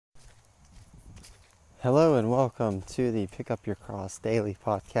Hello and welcome to the Pick Up Your Cross Daily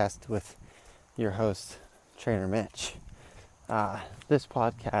podcast with your host, Trainer Mitch. This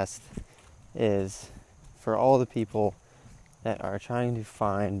podcast is for all the people that are trying to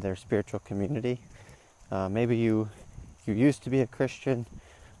find their spiritual community. Maybe you used to be a Christian,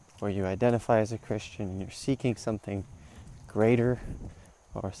 or you identify as a Christian and you're seeking something greater,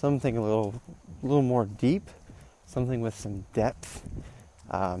 or something a little more deep, something with some depth,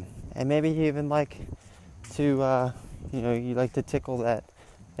 and maybe you even like to, you like to tickle that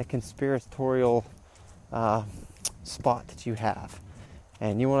conspiratorial spot that you have,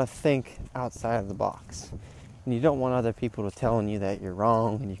 and you want to think outside of the box, and you don't want other people to telling you that you're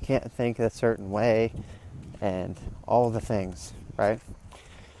wrong and you can't think a certain way and all the things, right?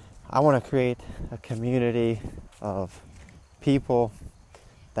 I want to create a community of people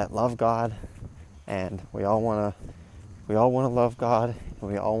that love God, and we all want to love God,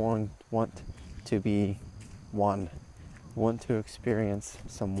 and we all want to be one. Want to experience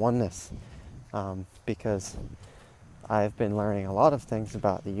some oneness, because I've been learning a lot of things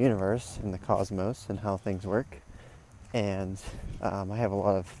about the universe and the cosmos and how things work, and I have a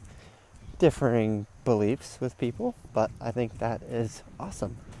lot of differing beliefs with people, but I think that is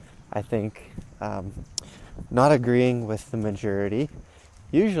awesome. I think not agreeing with the majority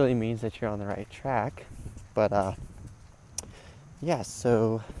usually means that you're on the right track, but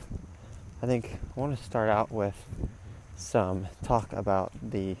so I think I want to start out with some talk about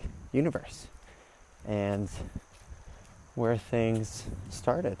the universe and where things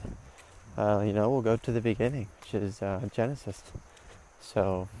started. We'll go to the beginning, which is Genesis.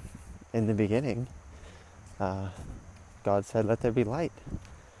 So, in the beginning, God said, "Let there be light,"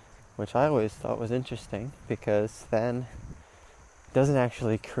 which I always thought was interesting, because then it doesn't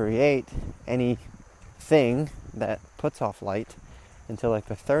actually create anything that puts off light until like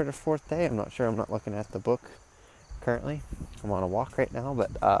the third or fourth day. I'm not sure. I'm not looking at the book currently. I'm on a walk right now,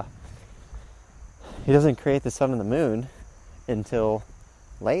 but he doesn't create the sun and the moon until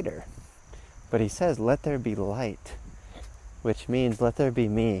later. But he says, "Let there be light," which means let there be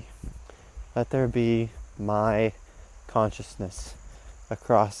me. Let there be my consciousness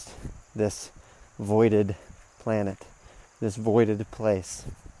across this voided planet, this voided place.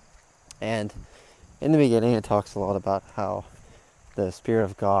 And in the beginning, it talks a lot about how the Spirit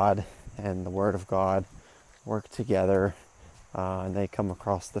of God and the Word of God work together, and they come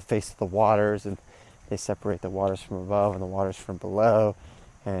across the face of the waters, and they separate the waters from above and the waters from below,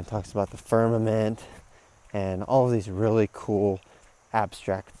 and it talks about the firmament and all of these really cool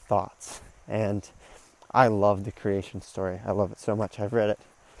abstract thoughts. And I love the creation story. I love it so much. I've read it,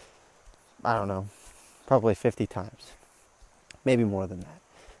 I don't know, probably 50 times, maybe more than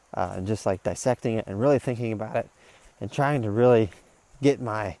that, and just like dissecting it and really thinking about it and trying to really get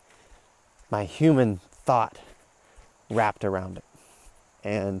my human thought wrapped around it.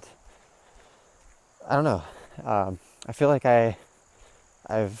 And I don't know, I feel like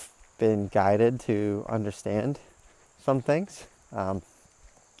I've been guided to understand some things,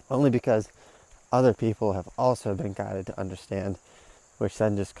 only because other people have also been guided to understand, which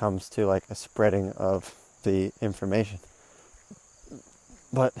then just comes to like a spreading of the information.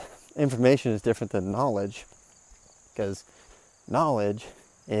 But information is different than knowledge, because knowledge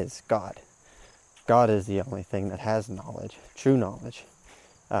is God. God is the only thing that has knowledge, true knowledge.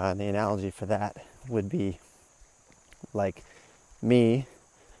 And the analogy for that would be like me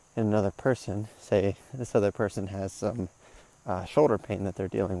and another person. Say this other person has some shoulder pain that they're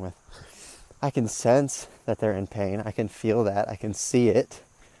dealing with. I can sense that they're in pain. I can feel that. I can see it,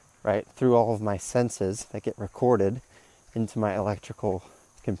 right, through all of my senses that get recorded into my electrical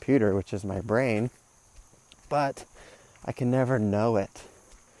computer, which is my brain. But I can never know it.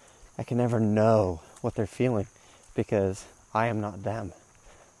 I can never know what they're feeling, because I am not them.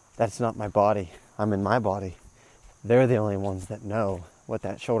 That's not my body. I'm in my body. They're the only ones that know what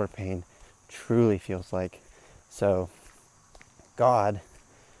that shoulder pain truly feels like. So God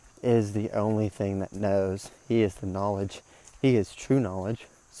is the only thing that knows. He is the knowledge. He is true knowledge.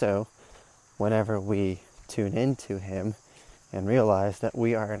 So whenever we tune into Him and realize that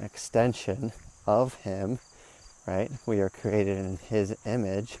we are an extension of Him, right? We are created in His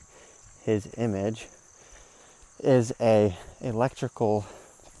image. His image is a electrical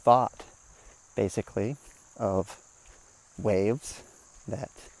thought, basically, of waves that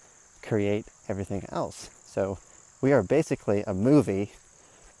create everything else. So we are basically a movie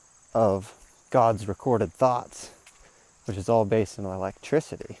of God's recorded thoughts, which is all based on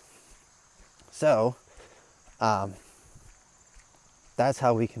electricity. So that's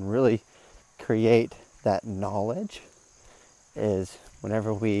how we can really create that knowledge, is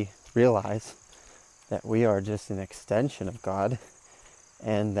whenever we realize that we are just an extension of God,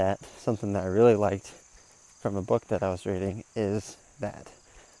 and that something that I really liked from a book that I was reading is that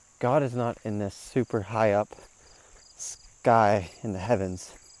God is not in this super high up sky in the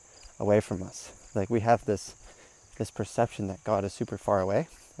heavens away from us. Like, we have this perception that God is super far away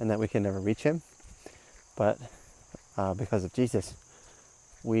and that we can never reach him. But because of Jesus,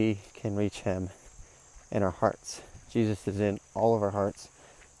 we can reach him in our hearts. Jesus is in all of our hearts.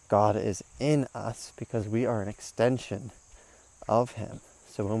 God is in us because we are an extension of him.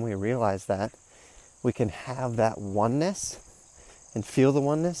 So when we realize that, we can have that oneness and feel the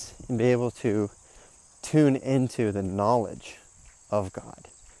oneness and be able to tune into the knowledge of God.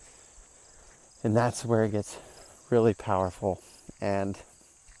 And that's where it gets really powerful. And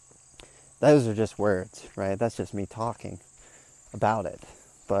those are just words, right? That's just me talking about it.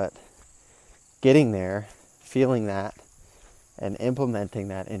 But getting there, feeling that, and implementing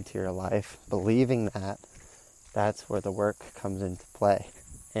that into your life, believing that, that's where the work comes into play.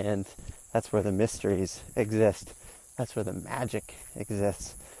 And that's where the mysteries exist. That's where the magic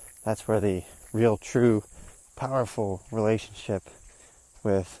exists. That's where the real, true, powerful relationship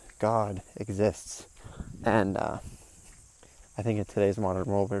with God exists. And I think in today's modern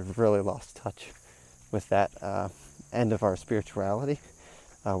world, we've really lost touch with that end of our spirituality.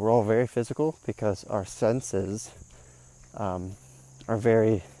 We're all very physical because our senses are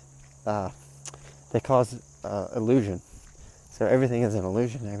very, they cause illusion. So everything is an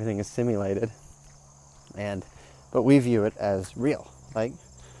illusion, everything is simulated. But we view it as real. Like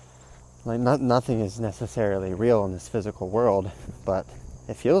nothing is necessarily real in this physical world, but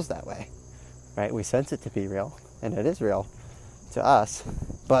it feels that way, right? We sense it to be real, and it is real to us.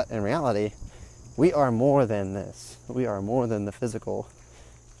 But in reality, we are more than this. We are more than the physical.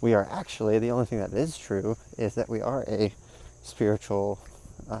 We are actually, the only thing that is true is that we are a spiritual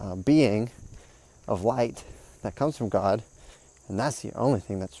being of light that comes from God, and that's the only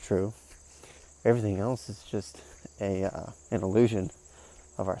thing that's true. Everything else is just an illusion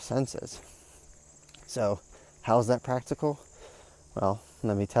of our senses. So, how is that practical? Well,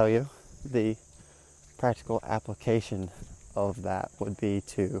 let me tell you, the practical application of that would be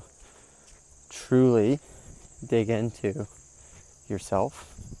to truly dig into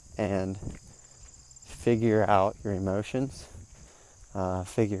yourself and figure out your emotions,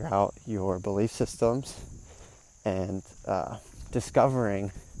 figure out your belief systems, and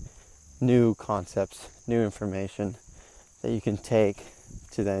discovering new concepts, new information that you can take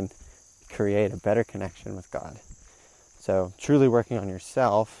to then create a better connection with God. So truly working on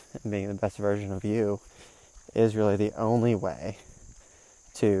yourself and being the best version of you is really the only way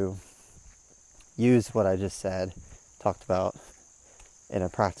to use what I just said, talked about, in a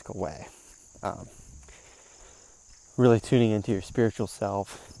practical way. Really tuning into your spiritual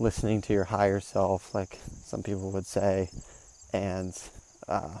self, listening to your higher self, like some people would say, and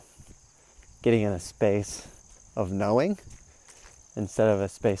getting in a space of knowing instead of a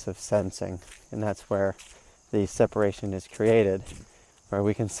space of sensing. And that's where the separation is created, where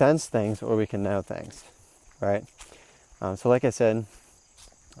we can sense things or we can know things, right? So like I said,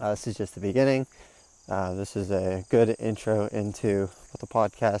 this is just the beginning. This is a good intro into what the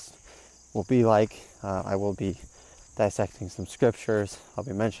podcast will be like. I will be dissecting some scriptures. I'll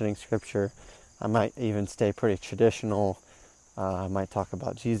be mentioning scripture. I might even stay pretty traditional. I might talk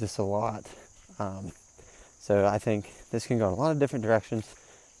about Jesus a lot. So I think this can go in a lot of different directions,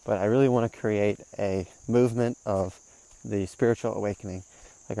 but I really want to create a movement of the spiritual awakening,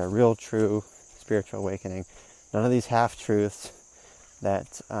 like a real, true spiritual awakening. None of these half-truths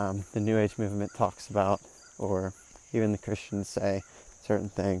that the New Age movement talks about, or even the Christians say certain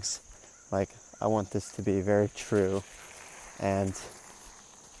things. Like, I want this to be very true, and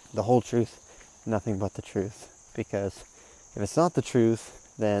the whole truth, nothing but the truth. Because if it's not the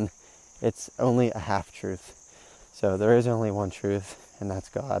truth, then it's only a half-truth. So there is only one truth, and that's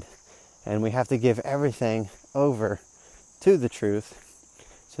God. And we have to give everything over to the truth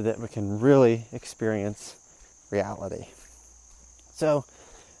so that we can really experience reality. So,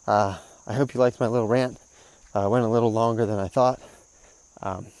 I hope you liked my little rant. Went a little longer than I thought.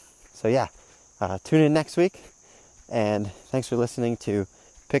 Tune in next week. And thanks for listening to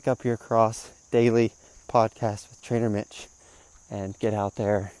Pick Up Your Cross Daily Podcast with Trainer Mitch. And get out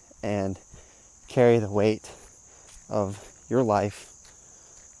there and carry the weight of your life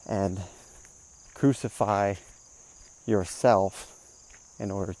and crucify yourself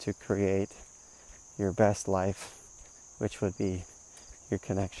in order to create your best life, which would be your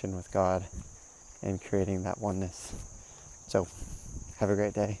connection with God and creating that oneness. So, have a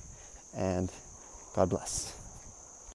great day, and God bless.